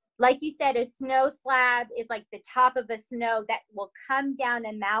 So like you said, a snow slab is like the top of a snow that will come down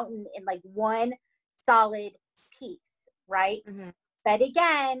a mountain in like one solid piece, right? But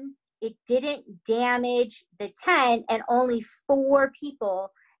again, it didn't damage the tent, and only 4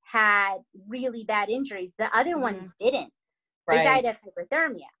 people had really bad injuries. The other ones didn't. They died of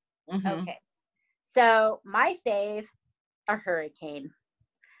hypothermia. Okay. So my fave, a hurricane.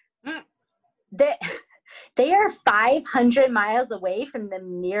 They are 500 miles away from the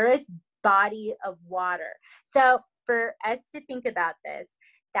nearest body of water. So for us to think about this,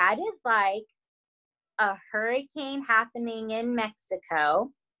 that is like a hurricane happening in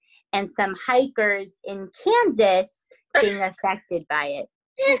Mexico, and some hikers in Kansas being affected by it.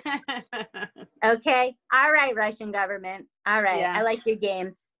 Okay. All right, Russian government. All right. Yeah. I like your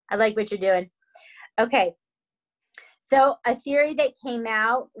games. I like what you're doing. Okay. So a theory that came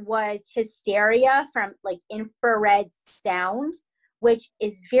out was hysteria from like infrared sound, which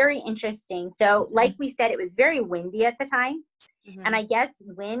is very interesting. So like we said, it was very windy at the time. Mm-hmm. And I guess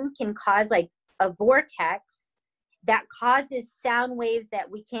wind can cause like a vortex that causes sound waves that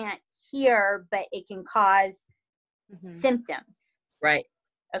we can't hear, but it can cause symptoms. Right.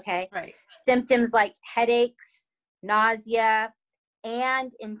 Okay. Right. Symptoms like headaches, nausea,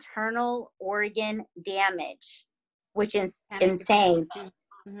 and internal organ damage, which is insane.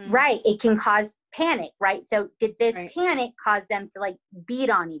 Mm-hmm. Right. It can cause panic, right? So did this panic cause them to like beat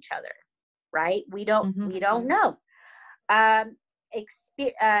on each other? Right. We don't know.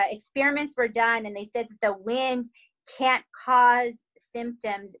 Experiments were done and they said that the wind can't cause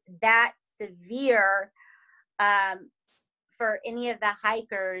symptoms that severe for any of the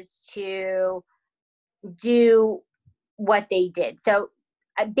hikers to do what they did. So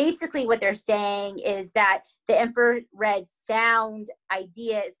basically what they're saying is that the infrared sound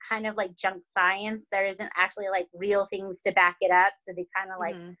idea is kind of like junk science. There isn't actually like real things to back it up. So they kind of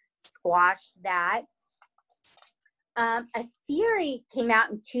like squashed that. A theory came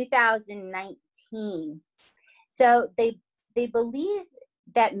out in 2019. So they believe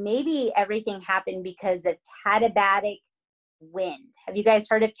that maybe everything happened because of katabatic wind. Have you guys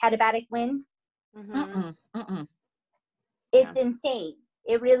heard of katabatic wind? It's insane.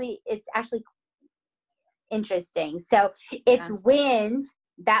 It's actually interesting. So it's wind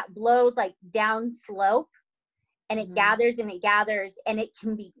that blows like down slope and it gathers and it gathers and it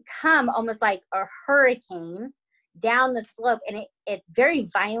can become almost like a hurricane down the slope, and it's very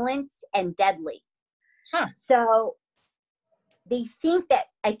violent and deadly. So they think that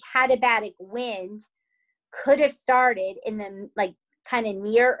a katabatic wind could have started in the like kind of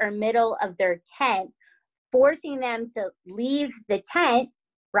near or middle of their tent, forcing them to leave the tent,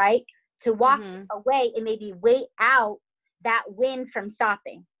 right, to walk away and maybe wait out that wind from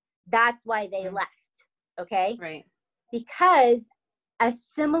stopping. That's why they left, okay? Right. Because a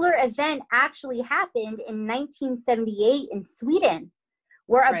similar event actually happened in 1978 in Sweden,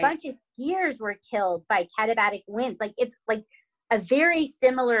 where a bunch of skiers were killed by katabatic winds. Like, it's like a very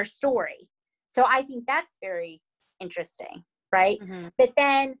similar story. So I think that's very interesting, right? But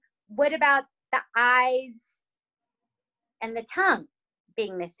then what about the eyes and the tongue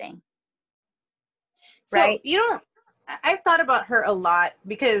being missing? So, I've thought about her a lot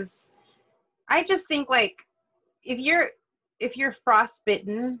because I just think like if you're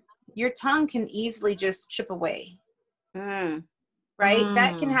frostbitten, your tongue can easily just chip away. Right?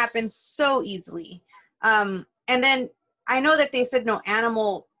 That can happen so easily. And then I know that they said no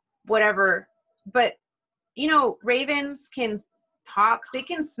animal, whatever, but ravens can talk. They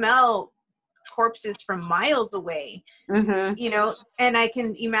can smell corpses from miles away, and I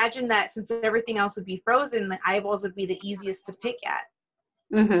can imagine that since everything else would be frozen, the eyeballs would be the easiest to pick at.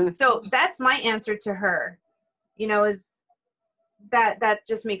 So that's my answer to her, is that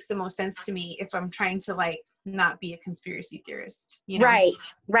just makes the most sense to me if I'm trying to like not be a conspiracy theorist,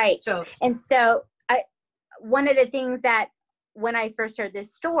 Right. So one of the things that when I first heard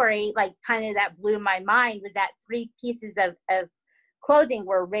this story, like kind of that blew my mind was that 3 pieces of clothing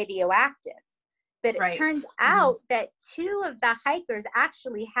were radioactive. But it turns out that 2 of the hikers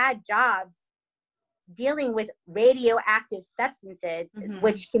actually had jobs dealing with radioactive substances,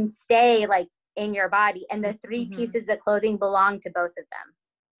 which can stay like in your body. And the 3 pieces of clothing belong to both of them.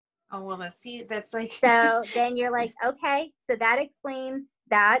 Oh, well, that's like. So then you're like, okay, so that explains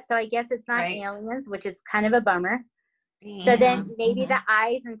that. So I guess it's not aliens, which is kind of a bummer. Damn. So then maybe the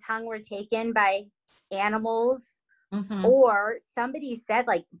eyes and tongue were taken by animals, or somebody said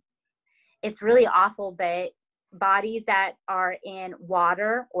like, it's really awful, but bodies that are in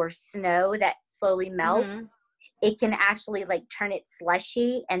water or snow that slowly melts, it can actually like turn it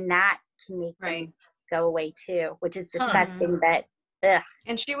slushy, and that can make them go away too, which is disgusting. But ugh.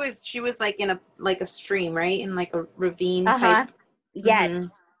 And she was like in a stream, right? In like a ravine type. Yes.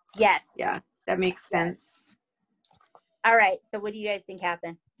 Yes. Yeah, that makes sense. All right. So what do you guys think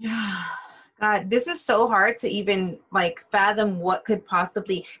happened? God, this is so hard to even like fathom what could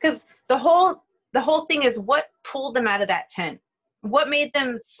possibly, because the whole thing is what pulled them out of that tent. What made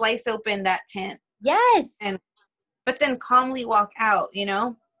them slice open that tent? Yes. But then calmly walk out,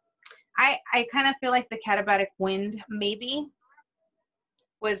 I kind of feel like the katabatic wind maybe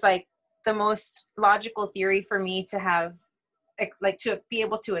was like the most logical theory for me to have, like, to be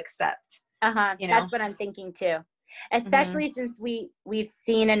able to accept. That's what I'm thinking too. especially since we've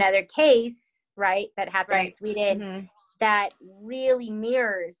seen another case, right, that happened in Sweden that really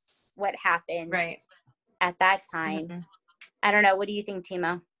mirrors what happened at that time. I don't know. What do you think,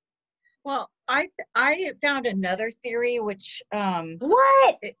 Timo? Well, I found another theory, which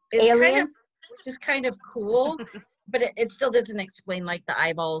what is which is kind of cool, but it still doesn't explain like the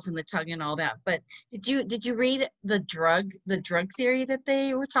eyeballs and the tongue and all that. But did you read the drug theory that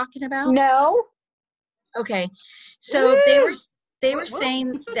they were talking about? No. Okay, so they were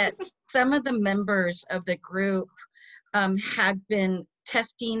saying that some of the members of the group had been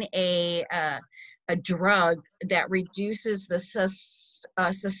testing a drug that reduces the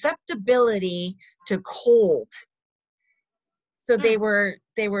susceptibility to cold. So they were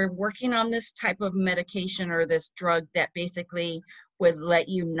working on this type of medication or this drug that basically would let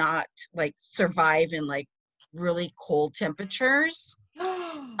you not like survive in like really cold temperatures.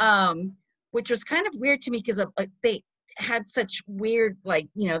 Which was kind of weird to me because they had such weird, like,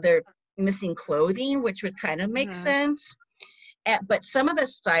 you know, they're missing clothing, which would kind of make sense. But some of the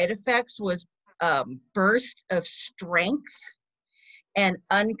side effects was burst of strength and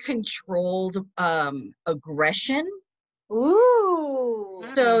uncontrolled aggression. Ooh.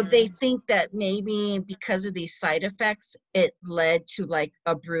 So they think that maybe because of these side effects, it led to like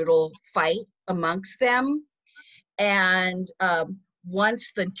a brutal fight amongst them. And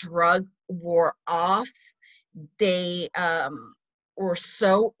once the drug wore off, they were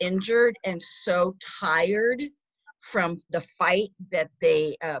so injured and so tired from the fight that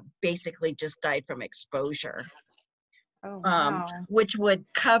they basically just died from exposure. Which would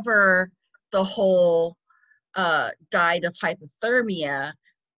cover the whole died of hypothermia,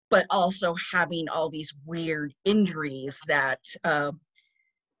 but also having all these weird injuries that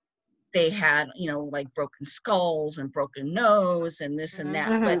they had, you know, like broken skulls and broken nose and this and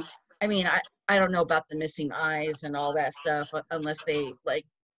that. But I mean, I don't know about the missing eyes and all that stuff unless they like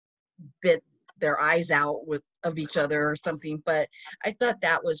bit their eyes out of each other or something. But I thought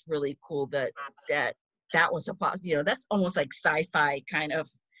that was really cool that was a positive, you know, that's almost like sci-fi kind of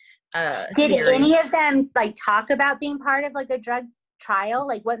Did theory. any of them like talk about being part of like a drug trial?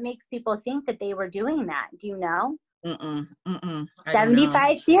 Like what makes people think that they were doing that? Do you know?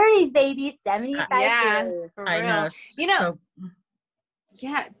 75 theories, baby. 75 theories. I know. You know,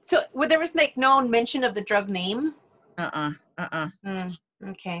 so there was like no mention of the drug name?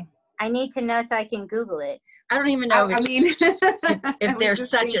 Okay. I need to know so I can Google it. I don't even know if there's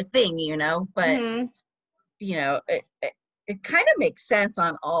such a thing, you know, but you know, it kind of makes sense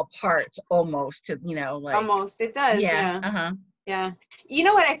on all parts almost, to, you know, like almost it does. Yeah. You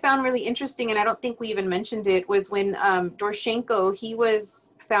know what I found really interesting, and I don't think we even mentioned it, was when Doroshenko, he was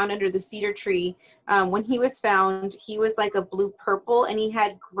found under the cedar tree. When he was found, he was like a blue purple, and he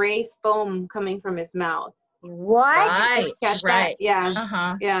had gray foam coming from his mouth. What? Right.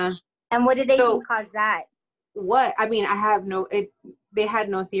 Yeah. Yeah. And what did they think caused that? What? I mean, they had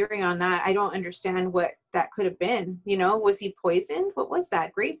no theory on that. I don't understand what that could have been. You know, was he poisoned? What was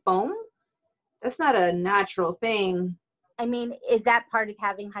that? Great foam? That's not a natural thing. I mean, is that part of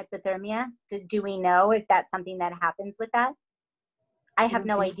having hypothermia? Do we know if that's something that happens with that? I have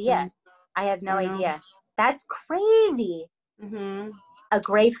no idea. I have no idea. That's crazy. A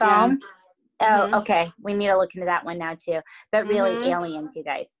gray foam? Yeah. Oh, okay. We need to look into that one now too. But really, aliens, you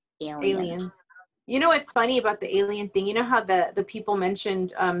guys. Aliens. You know what's funny about the alien thing? You know how the people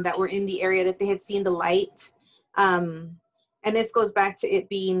mentioned that were in the area that they had seen the light? And this goes back to it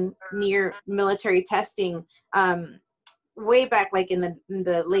being near military testing. Way back, like in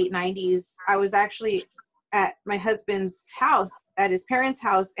the late 90s, I was actually at my husband's house, at his parents'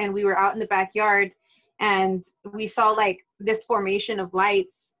 house, and we were out in the backyard, and we saw like this formation of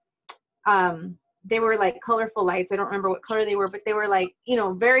lights. They were like colorful lights. I don't remember what color they were, but they were like, you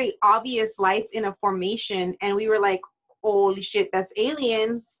know, very obvious lights in a formation. And we were like, holy shit, that's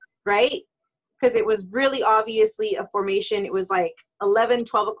aliens, right? Because it was really obviously a formation. It was like 11,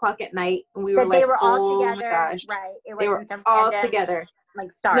 12 o'clock at night. And we were like, they were all oh together, my gosh. right? They were all together.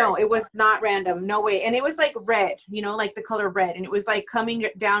 Like stars. No, it was not random. No way. And it was like red, you know, like the color red. And it was like coming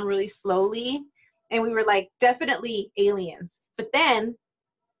down really slowly. And we were like, definitely aliens. But then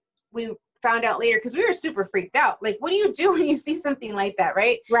we found out later, because we were super freaked out. Like, what do you do when you see something like that,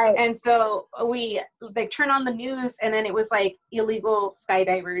 right? Right. And so we like turn on the news, and then it was like illegal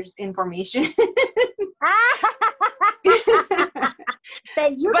skydivers in formation.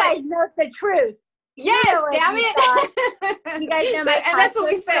 Then you guys know the truth. Yes, damn it. You guys know my and that's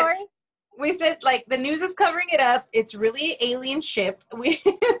what we said. Story? We said, like, the news is covering it up. It's really alien ship.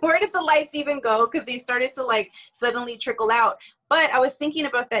 Where did the lights even go? Because they started to like suddenly trickle out. But I was thinking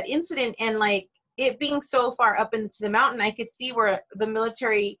about that incident, and like it being so far up into the mountain, I could see where the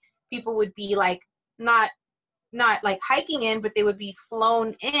military people would be like not like hiking in, but they would be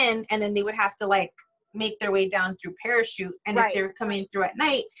flown in, and then they would have to like make their way down through parachute. And if they were coming through at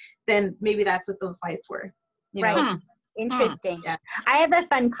night, then maybe that's what those lights were. You know? Interesting. Yeah. I have a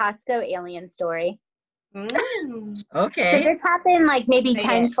fun Costco alien story. Okay. So this happened like maybe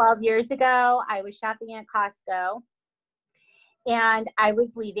 10, 12 years ago. I was shopping at Costco and I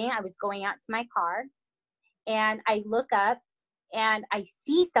was leaving. I was going out to my car and I look up and I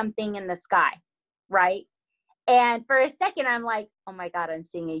see something in the sky, right? And for a second, I'm like, oh my God, I'm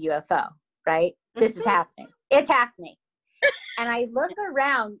seeing a UFO, right? This is happening. It's happening. And I look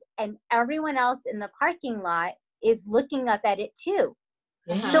around and everyone else in the parking lot is looking up at it too.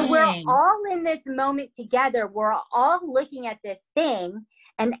 So we're all in this moment together. We're all looking at this thing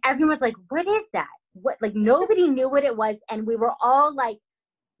and everyone's like, what is that? What, like nobody knew what it was. And we were all like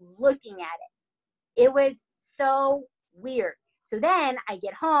looking at it. It was so weird. So then I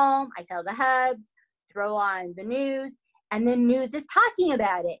get home, I tell the hubs, throw on the news, and the news is talking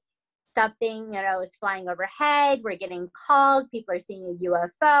about it. Something, you know, is flying overhead. We're getting calls. People are seeing a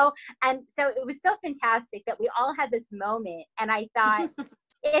UFO. And so it was so fantastic that we all had this moment. And I thought,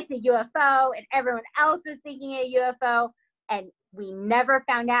 it's a UFO. And everyone else was thinking a UFO. And we never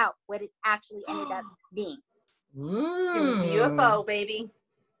found out what it actually ended up being. It was a UFO, baby.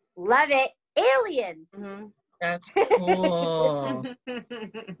 Love it. Aliens. That's cool.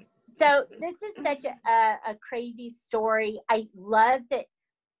 So this is such a crazy story. I love that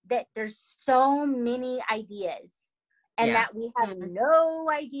there's so many ideas and that we have no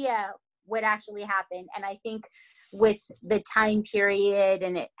idea what actually happened. And I think with the time period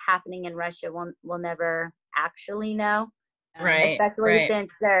and it happening in Russia, we'll never actually know. Right. Especially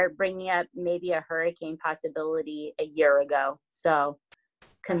since they're bringing up maybe a hurricane possibility a year ago. So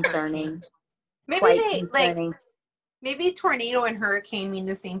concerning. Maybe maybe tornado and hurricane mean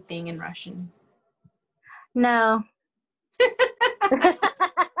the same thing in Russian. No.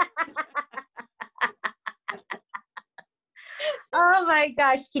 Oh my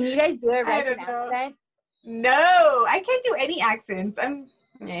gosh. Can you guys do a Russian accent? No, I can't do any accents. No,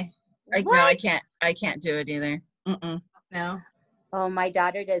 I can't do it either. No. Oh, my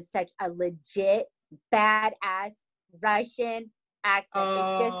daughter does such a legit badass Russian accent.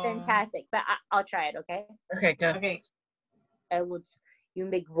 It's just fantastic. But I'll try it, okay? Okay, go. Okay. You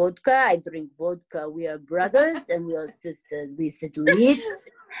make vodka, I drink vodka. We are brothers and we are sisters. We sit to eat.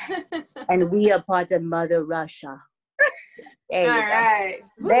 And we are part of Mother Russia. There you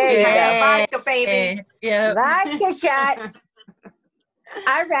go. There you go. Vodka, baby. Yeah. Vodka shot.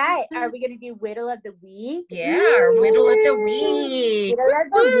 All right. Are we going to do Whittle of the Week? Yeah, our Whittle of the Week. Whittle of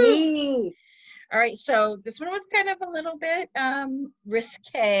the Week. All right. So this one was kind of a little bit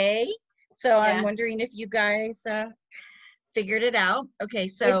risque. So I'm wondering if you guys figured it out. Okay.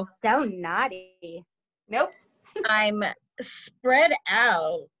 So it's so naughty. Nope. I'm spread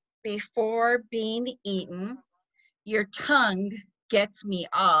out before being eaten. Your tongue gets me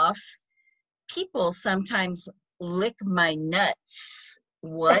off. People sometimes lick my nuts.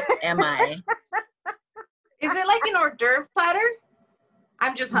 What am I? Is it like an hors d'oeuvre platter?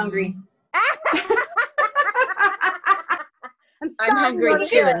 I'm just hungry. I'm hungry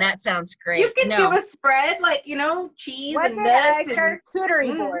too, and that sounds great. You can give a spread, like, you know, cheese and nuts. A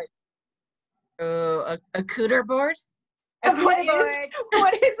charcuterie board. Oh, a cooter board? What is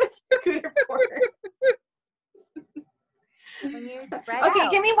a cooter board? When you spread okay,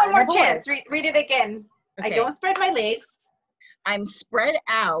 out, give me one more chance. Read it again. Okay. I don't spread my legs. I'm spread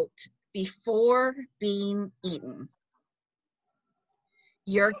out before being eaten.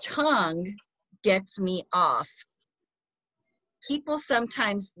 Your tongue gets me off. People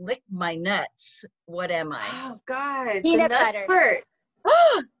sometimes lick my nuts. What am I? Oh, God. Peanut the nuts butter. First.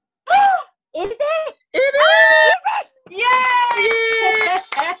 Is it? It is! Yay!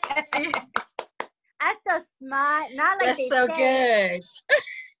 That's so smart. Not like That's so good.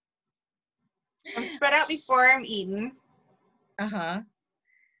 I'm spread out before I'm eaten.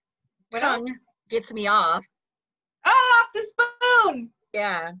 What else? Gets me off. Oh, off the spoon.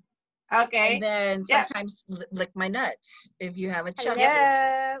 Yeah. Okay. And then sometimes lick my nuts if you have a chunky.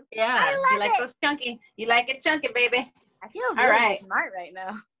 Yeah. You like those chunky. You like it chunky, baby. I feel really smart right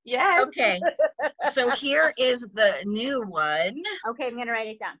now. Yes. Okay. So here is the new one. Okay, I'm going to write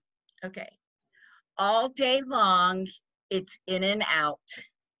it down. Okay. All day long, it's in and out.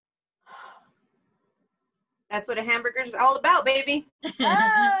 That's what a hamburger is all about, baby.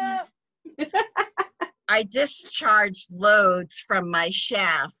 Oh. I discharge loads from my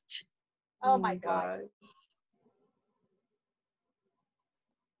shaft. Oh my God.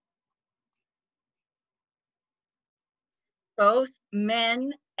 both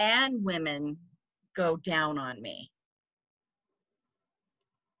men and women go down on me.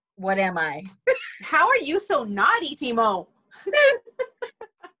 What am I? How are you so naughty, Timo?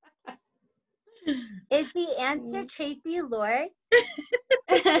 Is the answer Tracy Lords?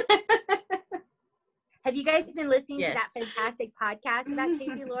 Have you guys been listening to that fantastic podcast about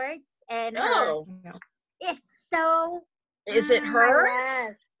Tracy Lords? And no. It's so... Is it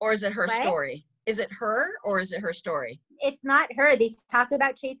her or is it her story? Is it her or is it her story? It's not her. They talk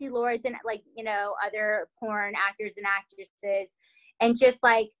about Tracy Lords and like, you know, other porn actors and actresses and just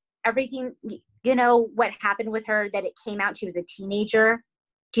like everything, you know, what happened with her, that it came out she was a teenager.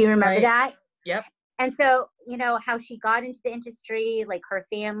 Do you remember that? Yep. And so, you know, how she got into the industry, like her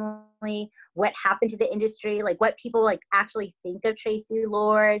family, what happened to the industry, like what people like actually think of Tracy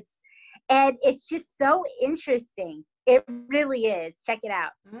Lords. And it's just so interesting. It really is. Check it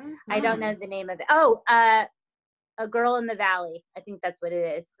out. Mm-hmm. I don't know the name of it. Oh, A Girl in the Valley. I think that's what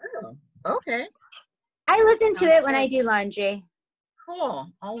it is. Oh, okay. I listen to it when I do laundry.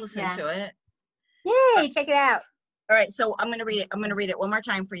 Cool. I'll listen to it. Yay, check it out. All right, so I'm going to read it. I'm going to read it one more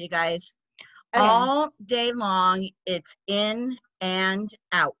time for you guys. Okay. All day long, it's in and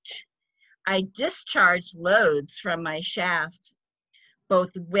out. I discharge loads from my shaft.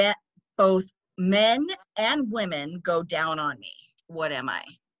 Both men and women go down on me. What am I?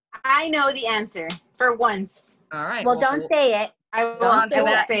 I know the answer for once. All right. Well, don't say it. I will on to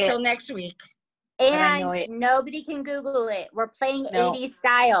that until next week. And nobody can Google it. We're playing 80s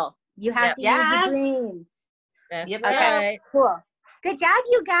style. You have to use the dreams. That's okay, right. Cool. Good job,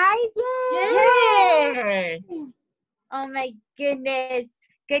 you guys. Yay! Oh, my goodness.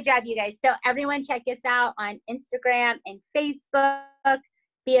 Good job, you guys. So everyone check us out on Instagram and Facebook.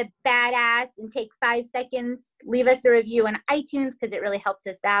 Be a badass and take 5 seconds. Leave us a review on iTunes because it really helps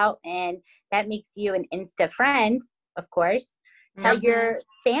us out. And that makes you an Insta friend, of course. Tell your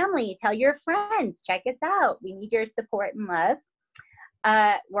family. Tell your friends. Check us out. We need your support and love.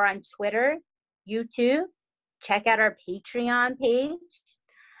 We're on Twitter, YouTube. Check out our Patreon page.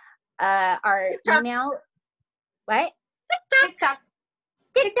 Our TikTok. Email. What? TikTok.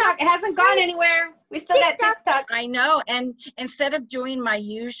 It hasn't gone anywhere. We still got TikTok. I know. And instead of doing my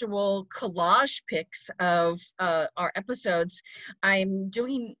usual collage pics of our episodes, I'm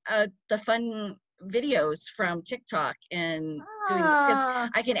doing the fun videos from TikTok and doing, because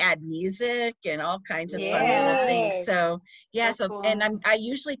I can add music and all kinds of fun little things. So cool. And I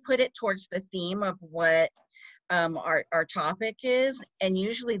usually put it towards the theme of what our topic is, and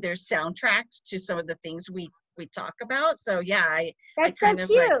usually there's soundtracks to some of the things we talk about. So that's kind so of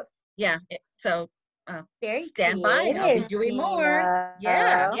cute. Very stand by. I'll be doing more.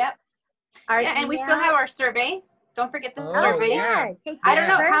 Yep. And we still have our survey. Don't forget the survey. I don't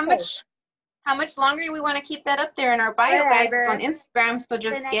know how much longer do we want to keep that up there in our bio, guys. It's on Instagram, so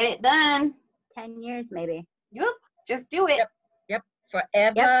just get it done. 10 years maybe. Yep. Just do it. Yep.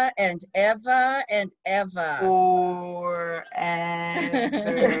 Forever and ever and ever. Forever.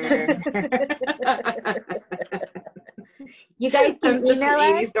 You guys can email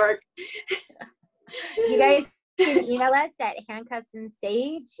us. You guys can email us at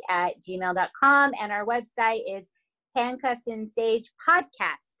handcuffsandsage@gmail.com, and our website is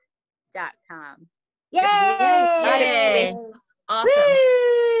handcuffsandsagepodcast.com. Yay! Awesome.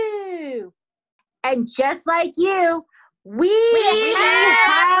 Woo! And just like you, we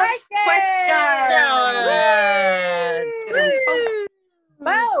have questions.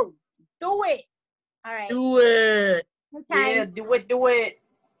 Whoa! Do it. All right. Do it. Sometimes. Do it.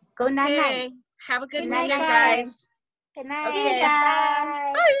 Go night. Have a good weekend, guys. Good night. Okay,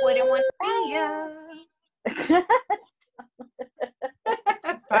 guys. Wouldn't want to see you.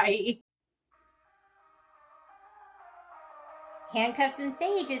 Bye. Handcuffs and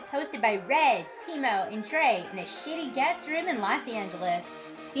Sage is hosted by Red, Timo, and Trey in a shitty guest room in Los Angeles.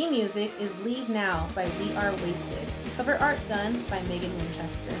 Theme music is Leave Now by We Are Wasted. Cover art done by Megan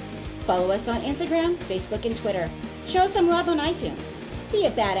Winchester. Follow us on Instagram, Facebook, and Twitter. Show us some love on iTunes. Be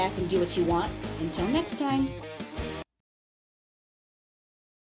a badass and do what you want. Until next time.